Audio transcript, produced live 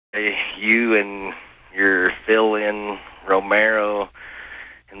you and your fill-in Romero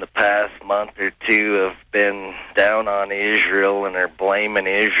in the past month or two have been down on Israel and are blaming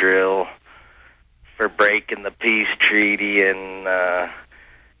Israel for breaking the peace treaty, and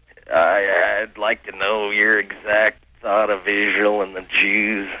I'd like to know your exact thought of Israel and the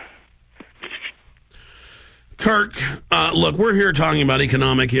Jews. Kirk, look, we're here talking about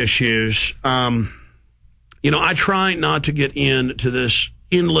economic issues. I try not to get into this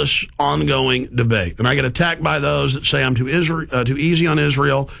endless, ongoing debate. And I get attacked by those that say I'm too easy on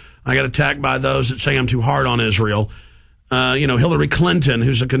Israel. I get attacked by those that say I'm too hard on Israel. Hillary Clinton,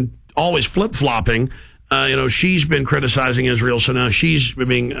 who's always flip-flopping, she's been criticizing Israel, so now she's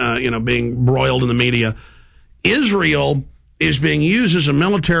being broiled in the media. Israel is being used as a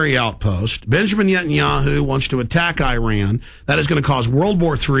military outpost. Benjamin Netanyahu wants to attack Iran. That is going to cause World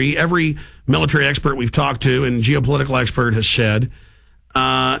War III. Every military expert we've talked to and geopolitical expert has said.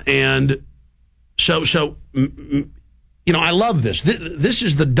 And so I love this. This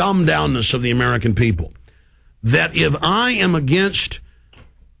is the dumbed-downness of the American people. That if I am against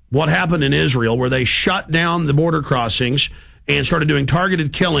what happened in Israel, where they shut down the border crossings and started doing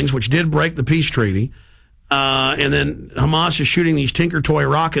targeted killings, which did break the peace treaty, and then Hamas is shooting these Tinker Toy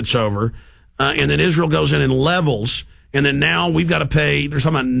rockets over, and then Israel goes in and levels, and then now we've got to pay, there's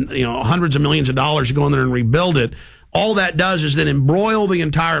something, hundreds of millions of dollars to go in there and rebuild it. All that does is then embroil the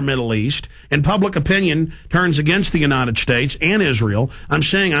entire Middle East, and public opinion turns against the United States and Israel. I'm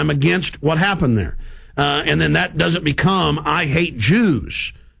saying I'm against what happened there. And then that doesn't become, I hate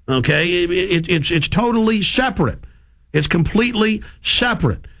Jews. Okay? It's totally separate. It's completely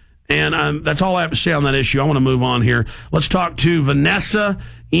separate. And that's all I have to say on that issue. I want to move on here. Let's talk to Vanessa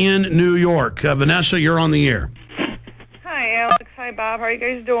in New York. Vanessa, you're on the air. Hi, Alex. Hi, Bob. How are you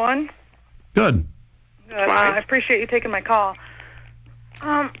guys doing? Good. Good. I appreciate you taking my call.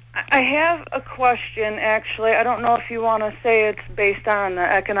 I have a question, actually. I don't know if you want to say it's based on the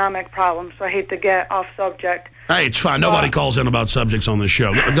economic problems, so I hate to get off subject. Hey, it's fine. Nobody calls in about subjects on this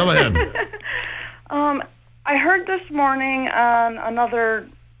show. Go ahead. I heard this morning on another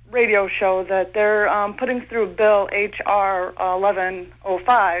radio show that they're putting through Bill H.R.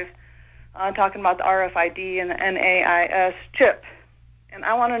 1105, talking about the RFID and the NAIS chip. And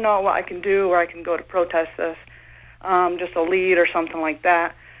I want to know what I can do, where I can go to protest this, just a lead or something like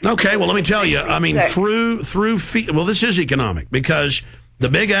that. Okay, well, let me tell you. I mean, well, this is economic, because the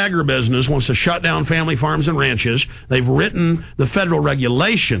big agribusiness wants to shut down family farms and ranches. They've written the federal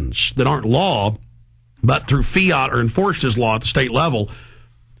regulations that aren't law, but through fiat or enforced as law at the state level,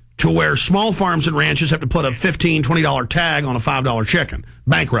 to where small farms and ranches have to put a $15, $20 tag on a $5 chicken,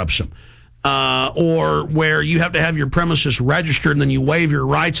 bankrupts them. Or where you have to have your premises registered and then you waive your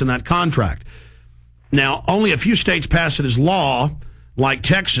rights in that contract. Now, only a few states pass it as law, like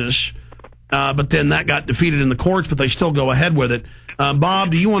Texas, but then that got defeated in the courts, but they still go ahead with it.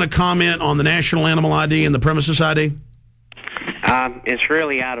 Bob, do you want to comment on the National Animal ID and the premises ID? It's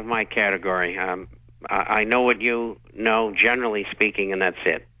really out of my category. I know what you know, generally speaking, and that's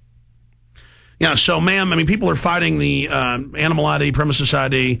it. Yeah, so, ma'am, I mean, people are fighting the animal ID, premises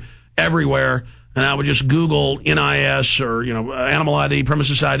ID everywhere, and I would just Google NIS or, animal ID,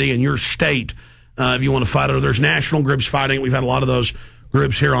 premises ID in your state if you want to fight it. Or there's national groups fighting it. We've had a lot of those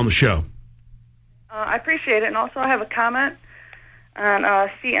groups here on the show. I appreciate it. And also I have a comment on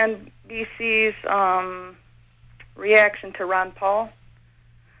CNBC's reaction to Ron Paul.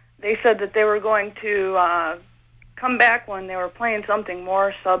 They said that they were going to come back when they were playing something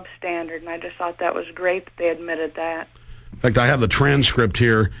more substandard, and I just thought that was great that they admitted that. In fact, I have the transcript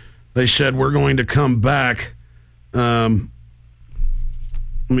here. They said, we're going to come back. I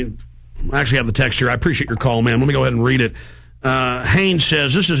actually have the text here. I appreciate your call, man. Let me go ahead and read it. Haynes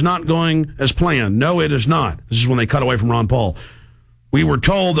says, this is not going as planned. No, it is not. This is when they cut away from Ron Paul. We were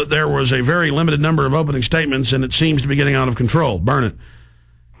told that there was a very limited number of opening statements, and it seems to be getting out of control. Burn it.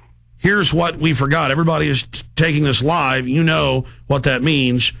 Here's what we forgot. Everybody is taking this live. You know what that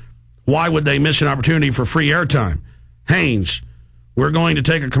means. Why would they miss an opportunity for free airtime? Haynes, we're going to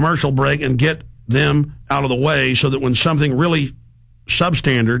take a commercial break and get them out of the way so that when something really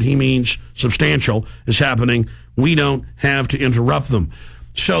substandard, he means substantial, is happening, we don't have to interrupt them.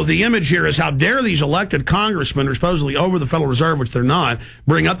 So the image here is, how dare these elected congressmen who are supposedly over the Federal Reserve, which they're not,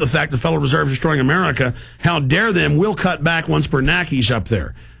 bring up the fact the Federal Reserve is destroying America. How dare them? We'll cut back once Bernanke's up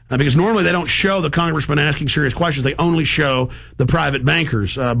there. Because normally they don't show the congressman asking serious questions. They only show the private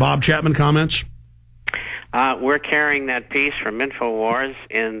bankers. Bob Chapman, comments? We're carrying that piece from InfoWars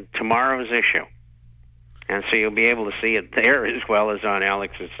in tomorrow's issue. And so you'll be able to see it there as well as on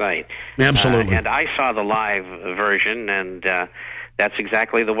Alex's site. Absolutely. And I saw the live version, and that's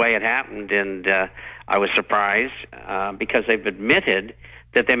exactly the way it happened, and I was surprised because they've admitted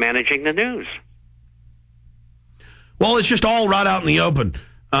that they're managing the news. Well, it's just all right out in the open.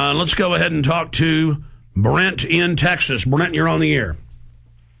 Let's go ahead and talk to Brent in Texas. Brent, you're on the air.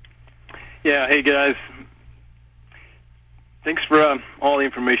 Yeah, hey guys. Thanks for all the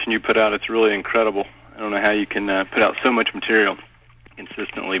information you put out. It's really incredible. I don't know how you can put out so much material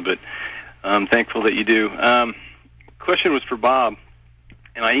consistently, but I'm thankful that you do. Question was for Bob,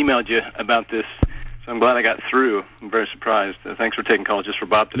 and I emailed you about this, so I'm glad I got through. I'm very surprised. Thanks for taking calls just for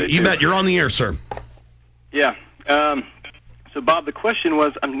Bob today. You bet. You're on the air, sir. Yeah. So, Bob, the question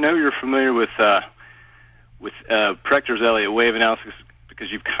was, I know you're familiar with Prechter's Elliott wave analysis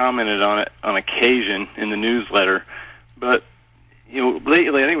because you've commented on it on occasion in the newsletter. But,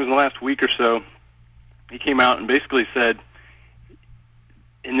 lately, I think it was in the last week or so, he came out and basically said,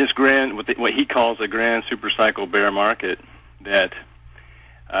 in this what he calls a grand supercycle bear market, that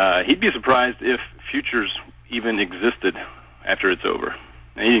he'd be surprised if futures even existed after it's over.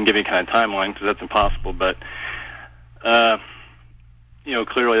 Now, he didn't give any kind of timeline because that's impossible, but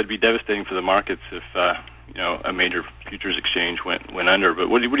clearly it'd be devastating for the markets if a major futures exchange went under. But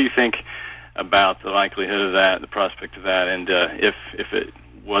what do you think about the likelihood of that, the prospect of that, and if it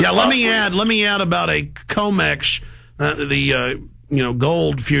was? Yeah, let me add about a COMEX, the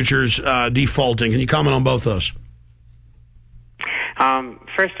gold futures defaulting. Can you comment on both those?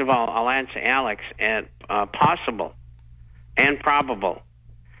 First of all, I'll answer Alex at possible and probable.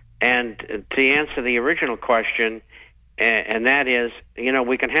 And to answer the original question, and that is,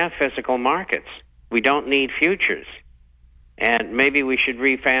 we can have physical markets. We don't need futures. And maybe we should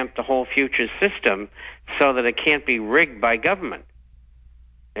revamp the whole futures system so that it can't be rigged by government.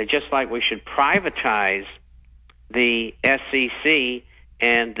 And just like we should privatize the SEC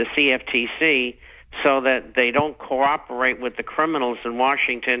and the CFTC so that they don't cooperate with the criminals in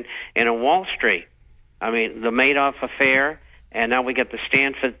Washington and in Wall Street. I mean, the Madoff affair, and now we get the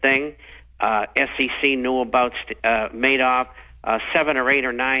Stanford thing. SEC knew about Madoff 7 or 8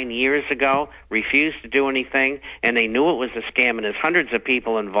 or 9 years ago, refused to do anything, and they knew it was a scam, and there's hundreds of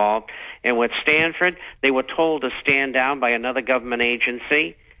people involved. And with Stanford, they were told to stand down by another government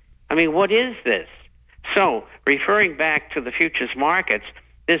agency. I mean, what is this? So, referring back to the futures markets,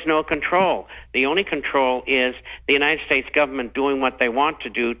 there's no control. The only control is the United States government doing what they want to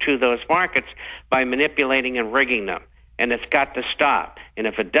do to those markets by manipulating and rigging them. And it's got to stop. And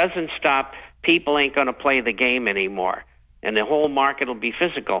if it doesn't stop, people ain't going to play the game anymore. And the whole market will be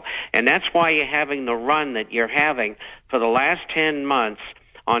physical. And that's why you're having the run that you're having for the last 10 months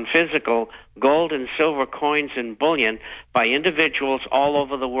on physical gold and silver coins and bullion by individuals all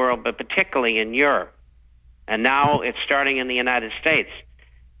over the world, but particularly in Europe. And now it's starting in the United States.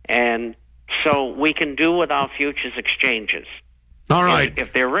 And so we can do without futures exchanges. All right.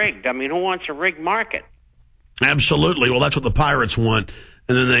 If they're rigged. I mean, who wants a rigged market? Absolutely. Well, that's what the pirates want.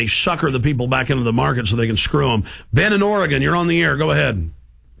 And then they sucker the people back into the market so they can screw them. Ben in Oregon, you're on the air. Go ahead.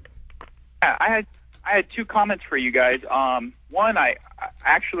 I had two comments for you guys. One, I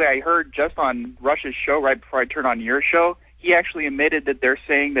heard just on Rush's show right before I turned on your show, he actually admitted that they're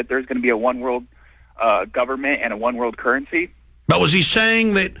saying that there's going to be a one world government and a one world currency. But was he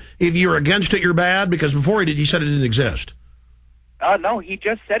saying that if you're against it, you're bad? Because before he said it didn't exist. No, he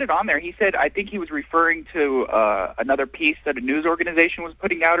just said it on there. He said, I think he was referring to another piece that a news organization was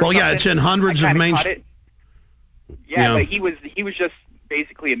putting out. Well, yeah, it's in hundreds of main. Yeah, but he was just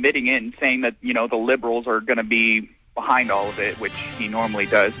basically admitting it and saying that the liberals are going to be behind all of it, which he normally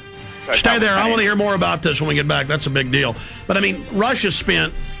does. So stay there. I want to hear more about this when we get back. That's a big deal. But I mean, Russia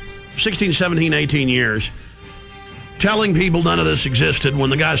spent 16, 17, 18 years telling people none of this existed when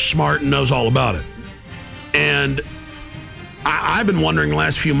the guy's smart and knows all about it. And I've been wondering the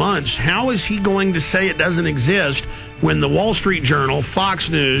last few months, how is he going to say it doesn't exist when the Wall Street Journal, Fox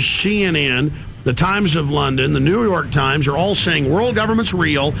News, CNN, the Times of London, the New York Times are all saying world government's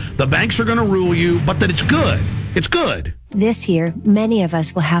real, the banks are going to rule you, but that it's good. It's good. This year, many of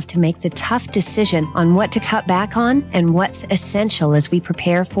us will have to make the tough decision on what to cut back on and what's essential as we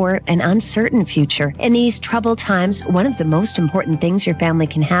prepare for an uncertain future. In these troubled times, one of the most important things your family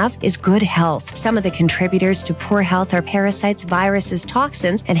can have is good health. Some of the contributors to poor health are parasites, viruses,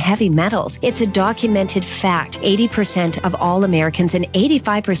 toxins, and heavy metals. It's a documented fact. 80% of all Americans and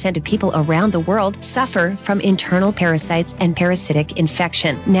 85% of people around the world suffer from internal parasites and parasitic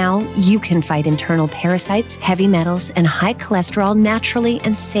infection. Now you can fight internal parasites, heavy metals, and high cholesterol naturally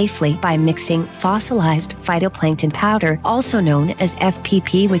and safely by mixing fossilized phytoplankton powder, also known as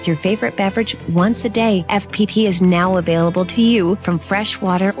FPP, with your favorite beverage once a day. FPP is now available to you from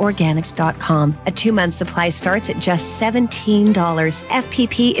freshwaterorganics.com. A 2-month supply starts at just $17.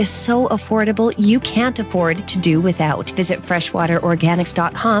 FPP is so affordable you can't afford to do without. Visit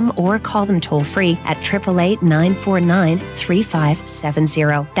freshwaterorganics.com or call them toll free at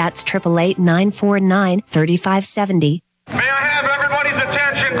 888-949-3570. That's 888-949-3570. May I have everybody's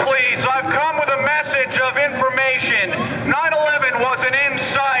attention, please? I've come with a message of information. 9/11 was an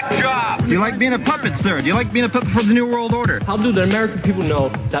inside job. Do you like being a puppet, sir? Do you like being a puppet for the New World Order? How do the American people know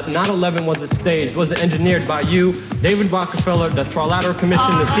that 9/11 was staged, was engineered by you, David Rockefeller, the Trilateral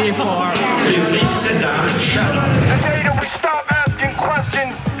Commission, the CFR? Please sit down and shut up. The day that we stop asking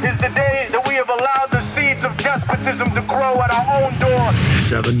questions is the day that we have allowed the seeds of despotism to grow at our own door.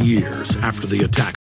 7 years after the attack.